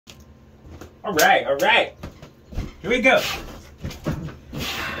All right, all right. Here we go.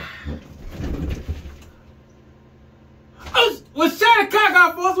 What's Shot the Cock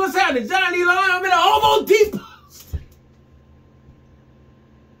Off, folks? What's happening? Johnny Long, I'm in the Homo Depot.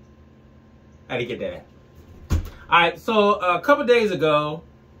 How do you get that? All right, so a couple days ago,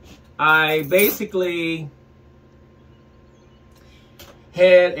 I basically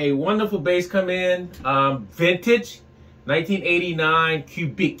had a wonderful bass come in, vintage, 1989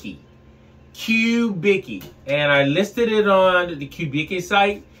 Kubicki, and I listed it on the Kubicki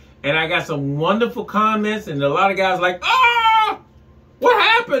site, and I got some wonderful comments, and a lot of guys like, ah, what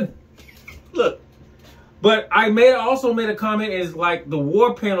happened? Look, but I also made a comment is like the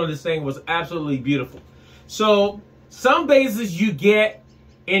war paint on this thing was absolutely beautiful. So some basses you get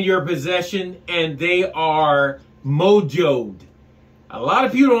in your possession and they are mojoed. A lot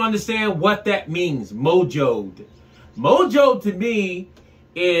of people don't understand what that means, mojoed. Mojo to me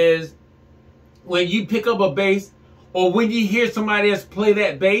is when you pick up a bass or when you hear somebody else play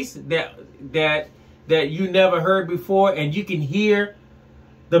that bass that you never heard before, and you can hear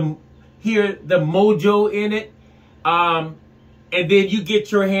the mojo in it, and then you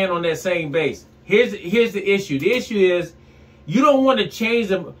get your hand on that same bass. Here's the issue. The issue is you don't want to change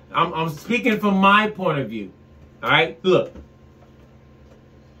them. I'm speaking from my point of view. All right, look.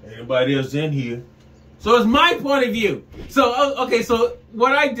 Anybody else in here? So it's my point of view. So okay, so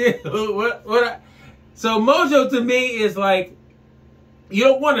what I did, so mojo to me is like you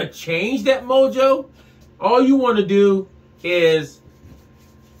don't want to change that mojo. All you want to do is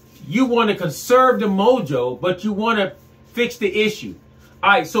you want to conserve the mojo, but you want to fix the issue. All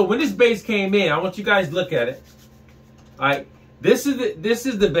right, so when this bass came in, I want you guys to look at it. All right, this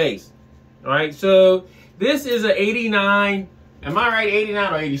is the bass. All right, so this is an 89. Am I right?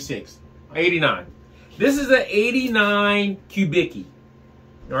 89 or 86? 89. This is an 89 Kubicki.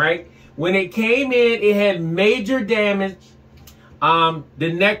 All right. When it came in, it had major damage. The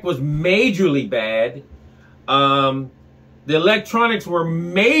neck was majorly bad. The electronics were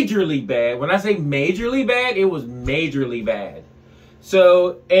majorly bad. When I say majorly bad, it was majorly bad.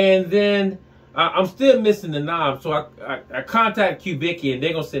 So, and then I'm still missing the knob. So I contact Kubicki and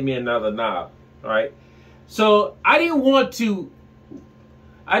they're going to send me another knob. All right. So I didn't want to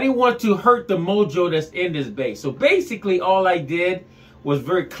hurt the mojo that's in this bass. So basically all I did was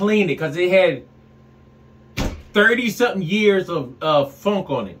clean it because it had 30-something years of funk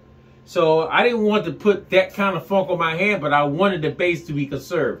on it. So I didn't want to put that kind of funk on my hand, but I wanted the bass to be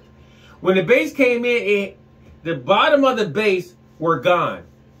conserved. When the bass came in, the bottom of the bass were gone.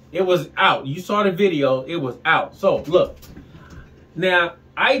 It was out. You saw the video. It was out. So look. Now,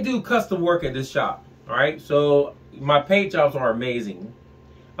 I do custom work at this shop. All right, so my paint jobs are amazing.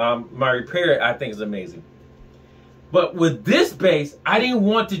 My repair, I think, is amazing. But with this bass, I didn't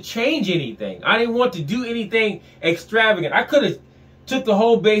want to change anything. I didn't want to do anything extravagant. I could have took the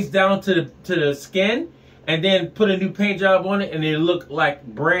whole bass down to the skin and then put a new paint job on it, and it looked like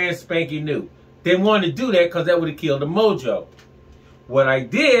brand spanking new. Didn't want to do that because that would have killed the mojo. What I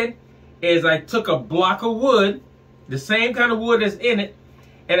did is I took a block of wood, the same kind of wood that's in it,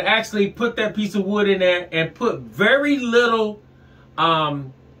 and actually put that piece of wood in there and put very little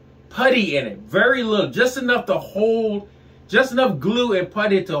putty in it. Very little. Just enough to hold, just enough glue and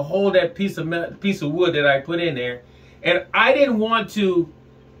putty to hold that piece of wood that I put in there. And I didn't want to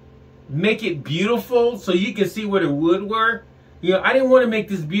make it beautiful so you can see where the wood were. You know, I didn't want to make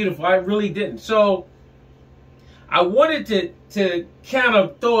this beautiful. I really didn't. So I wanted to kind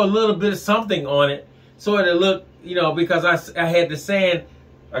of throw a little bit of something on it so it looked, you know, because I had to sand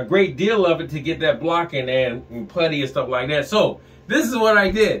a great deal of it to get that block in there and putty and stuff like that. So this is what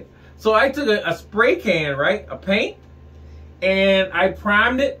I did. So I took a spray can, right, a paint, and I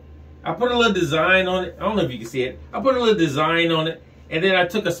primed it. I put a little design on it. I don't know if you can see it. I put a little design on it, and then I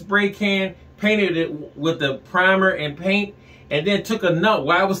took a spray can, painted it with the primer and paint, and then took another,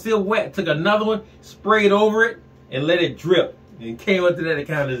 while it was still wet, took another one, sprayed over it, and let it drip, and came up to that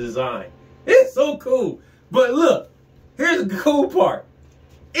kind of design. It's so cool. But look, here's the cool part.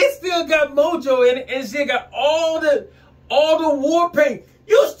 It still got mojo in it, and it still got all the war paint.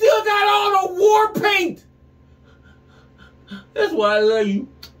 You still got all the war paint. That's why I love you.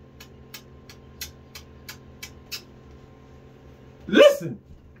 Listen,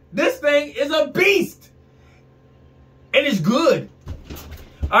 this thing is a beast, and it's good.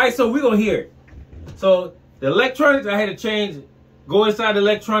 All right, so we're gonna hear it. So the electronics, I had to change, go inside the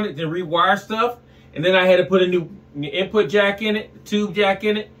electronics and rewire stuff, and then I had to put a new input jack in it, tube jack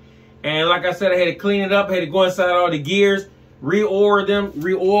in it, and like I said, I had to clean it up. I had to go inside all the gears, re-oil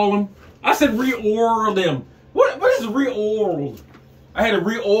them. I said re-oil them. What is re-oiled? I had to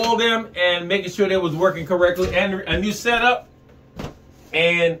re-oil them and making sure they was working correctly, and a new setup,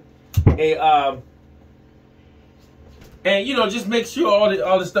 and you know, just make sure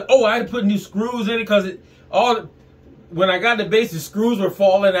all the stuff. Oh, I had to put new screws in it because when I got the base, the screws were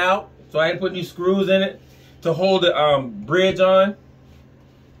falling out, so I had to put new screws in it to hold the bridge on.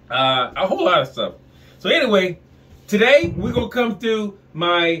 A whole lot of stuff. So anyway, today we're gonna come through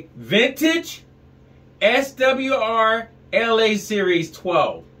my vintage SWR LA Series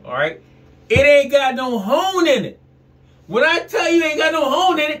 12. All right, it ain't got no hone in it. When I tell you it ain't got no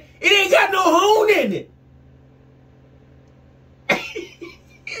hone in it, it ain't got no hone in it. A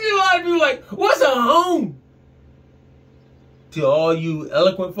lot of people like, what's a hone? To all you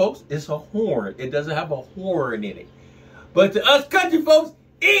eloquent folks, it's a horn. It doesn't have a horn in it. But to us country folks,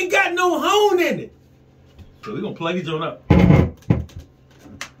 it ain't got no hone in it. So we're gonna plug it on up.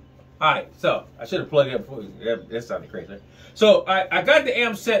 Alright, so I should have plugged it up before. That sounded crazy. So I got the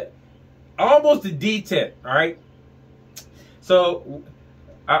amp set almost to D10, alright? So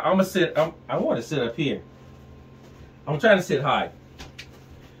I'm gonna sit, I want to sit up here. I'm trying to sit high.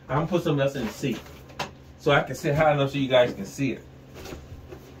 I'm gonna put something else in the seat so I can sit high enough so you guys can see it.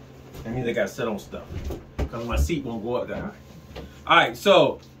 That means I gotta sit on stuff because my seat won't go up that high. Alright,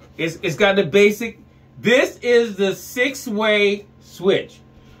 so it's got the basic. This is the 6-way switch.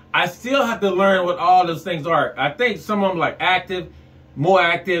 I still have to learn what all those things are. I think some of them like active, more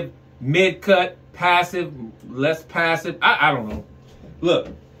active, mid-cut, passive, less passive. I don't know. Look,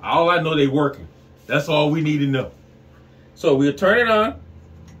 all I know they working. That's all we need to know. So we'll turn it on,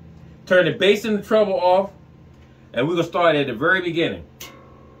 turn the bass and the treble off, and we're gonna start at the very beginning.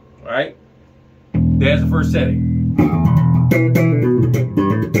 All right? There's the first setting.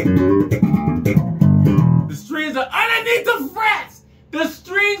 The strings are underneath the frets. The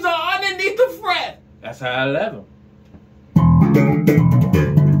strings are underneath the fret. That's how I love them.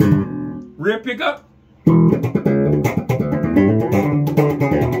 Rear pickup. All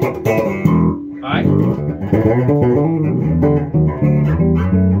right.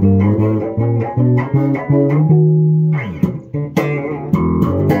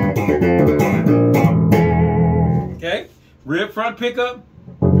 Okay. Rear front pickup.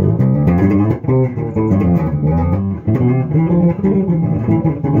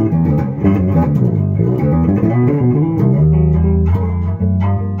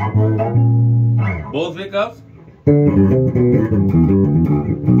 Both pickups.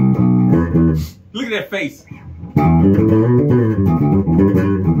 Look at that face.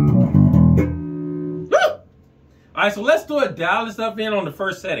 Woo! All right, so let's start dialing stuff in on the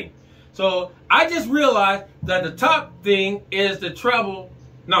first setting. So I just realized that the top thing is the treble.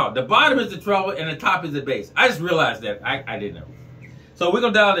 No, the bottom is the treble and the top is the bass. I just realized that. I didn't know. So we're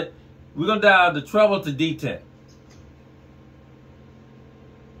gonna dial it. We're gonna dial the treble to D10.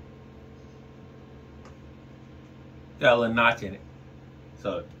 Got a little notch in it.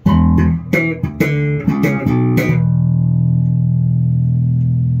 So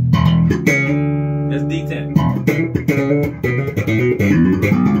that's D10.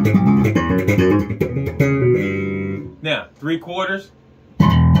 Now, 3/4.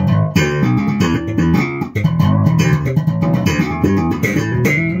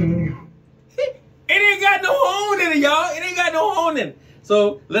 It ain't got no hone in it, y'all. It ain't got no hone in it.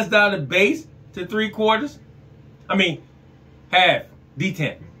 So let's dial the bass to 3/4. I mean, half,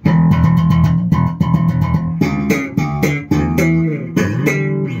 D10.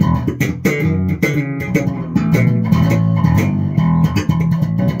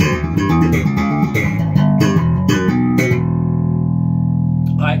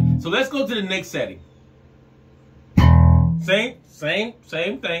 All right, so let's go to the next setting. Same thing.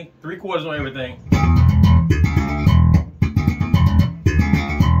 3/4 on everything.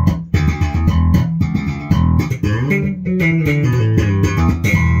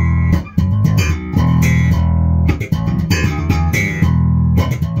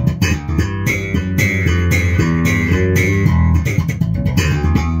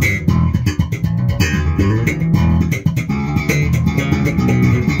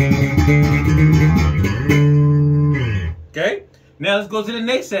 Okay, now let's go to the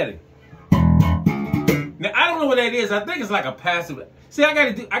next setting. Now I don't know what that is. I think it's like a passive. See, I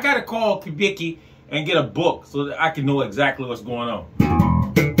gotta call Kubicki and get a book so that I can know exactly what's going on.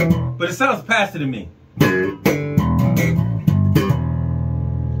 But it sounds passive to me.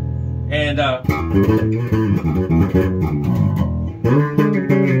 And all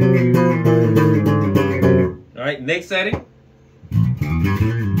right, next setting.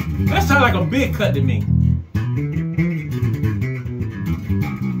 That sounds like a big cut to me.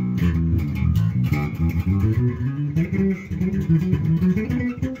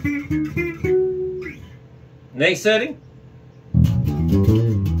 Next setting.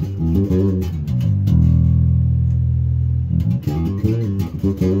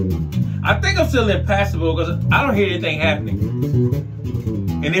 I think I'm still impassable because I don't hear anything happening.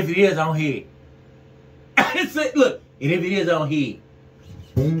 And if it is, I don't hear it. Look, and if it is, I don't hear it.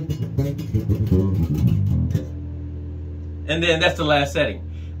 And then that's the last setting.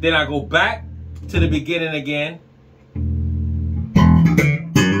 Then I go back to the beginning again.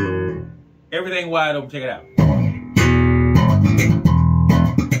 Everything wide open. Check it out.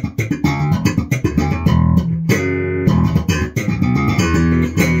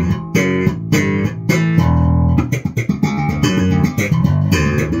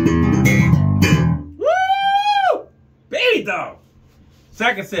 Woo! Baby dog.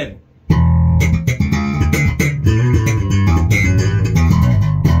 Second setting.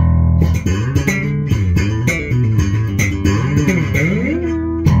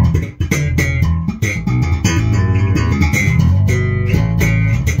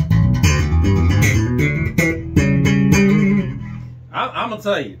 I'm gonna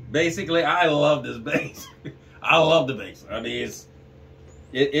tell you, basically, I love this bass. I love the bass. I mean,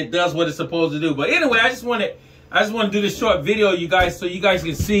 it does what it's supposed to do. But anyway, I just want to do this short video, you guys, so you guys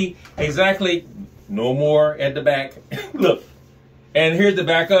can see exactly. No more at the back. Look, and here's the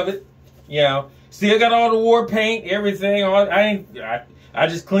back of it. You know, still got all the war paint, everything. I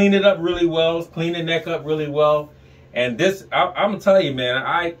just cleaned it up really well. Cleaned the neck up really well. And this, I'm gonna tell you,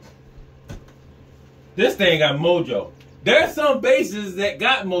 man, this thing got mojo. There's some basses that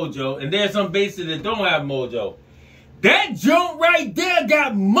got mojo, and there's some basses that don't have mojo. That joint right there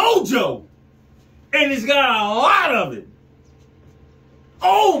got mojo, and it's got a lot of it.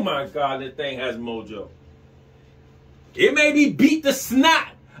 Oh my God, that thing has mojo. It may be beat the snot.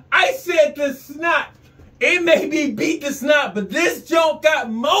 I said the snot. It may be beat the snot, but this joint got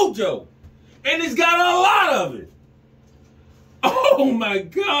mojo, and it's got a lot of it. Oh my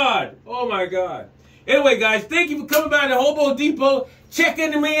God. Oh my God. Anyway, guys, thank you for coming by to Hobo Depot,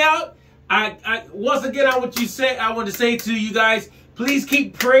 checking me out. Once again, I want to say to you guys, please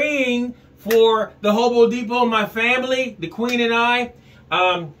keep praying for the Hobo Depot, my family, the Queen and I.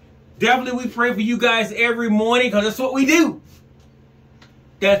 Definitely we pray for you guys every morning because that's what we do.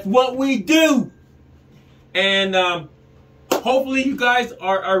 That's what we do. And hopefully you guys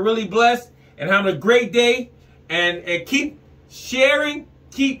are really blessed and having a great day. And keep sharing,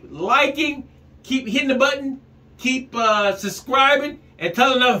 keep liking, keep hitting the button, keep subscribing, and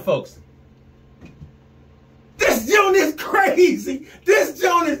telling other folks. This joint is crazy. This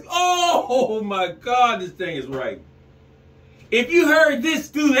joint is, oh my God, this thing is right. If you heard this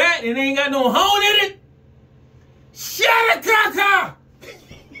do that and ain't got no hone in it, shut it, caca.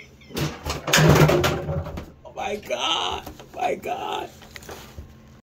 Oh my God, my God.